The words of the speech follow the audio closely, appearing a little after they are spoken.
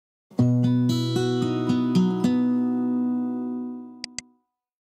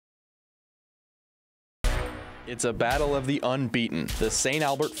It's a battle of the unbeaten. The St.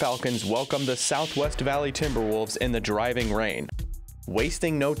 Albert Falcons welcome the Southwest Valley Timberwolves in the driving rain.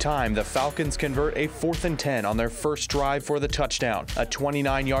 Wasting no time, the Falcons convert a 4th and 10 on their first drive for the touchdown. A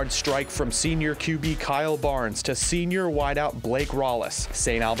 29-yard strike from senior QB Kyle Barnes to senior wideout Blake Rawlis.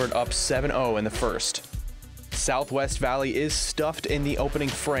 St. Albert up 7-0 in the first. Southwest Valley is stuffed in the opening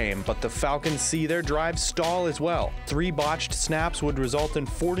frame, but the Falcons see their drive stall as well. 3 botched snaps would result in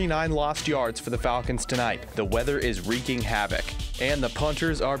 49 lost yards for the Falcons tonight. The weather is wreaking havoc, and the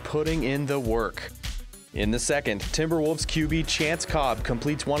punters are putting in the work. In the second, Timberwolves QB Chance Cobb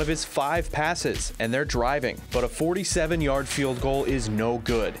completes one of his 5 passes, and they're driving. But a 47-yard field goal is no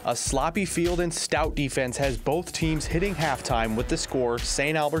good. A sloppy field and stout defense has both teams hitting halftime with the score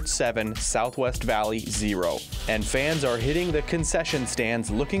St. Albert 7, Southwest Valley 0. And fans are hitting the concession stands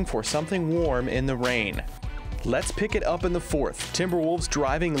looking for something warm in the rain. Let's pick it up in the fourth. Timberwolves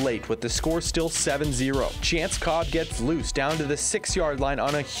driving late with the score still 7-0. Chance Cobb gets loose down to the 6-yard line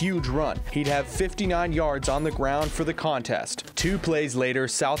on a huge run. He'd have 59 yards on the ground for the contest. 2 plays later,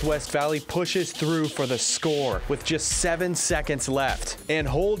 Southwest Valley pushes through for the score with just 7 seconds left. And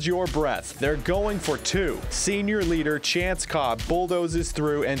hold your breath, they're going for 2. Senior leader Chance Cobb bulldozes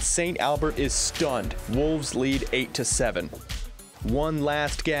through and St. Albert is stunned. Wolves lead 8-7. One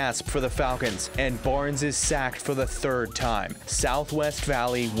last gasp for the Falcons, and Barnes is sacked for the 3rd time. Southwest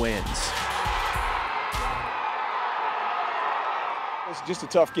Valley wins. It's just a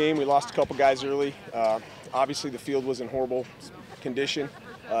tough game. We lost a couple guys early. Obviously, the field was in horrible condition.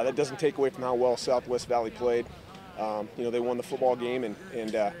 That doesn't take away from how well Southwest Valley played. They won the football game, and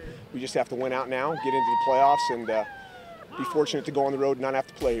we just have to win out now, get into the playoffs, and be fortunate to go on the road and not have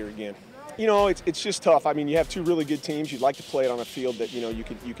to play here again. It's just tough. I mean, you have 2 really good teams. You'd like to play it on a field that, you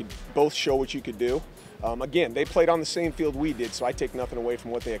could both show what you could do. Again, they played on the same field we did, so I take nothing away from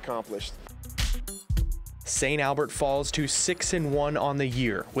what they accomplished. St. Albert falls to 6-1 on the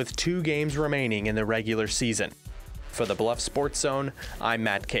year, with 2 games remaining in the regular season. For the Bluff Sports Zone, I'm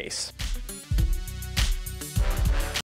Matt Case.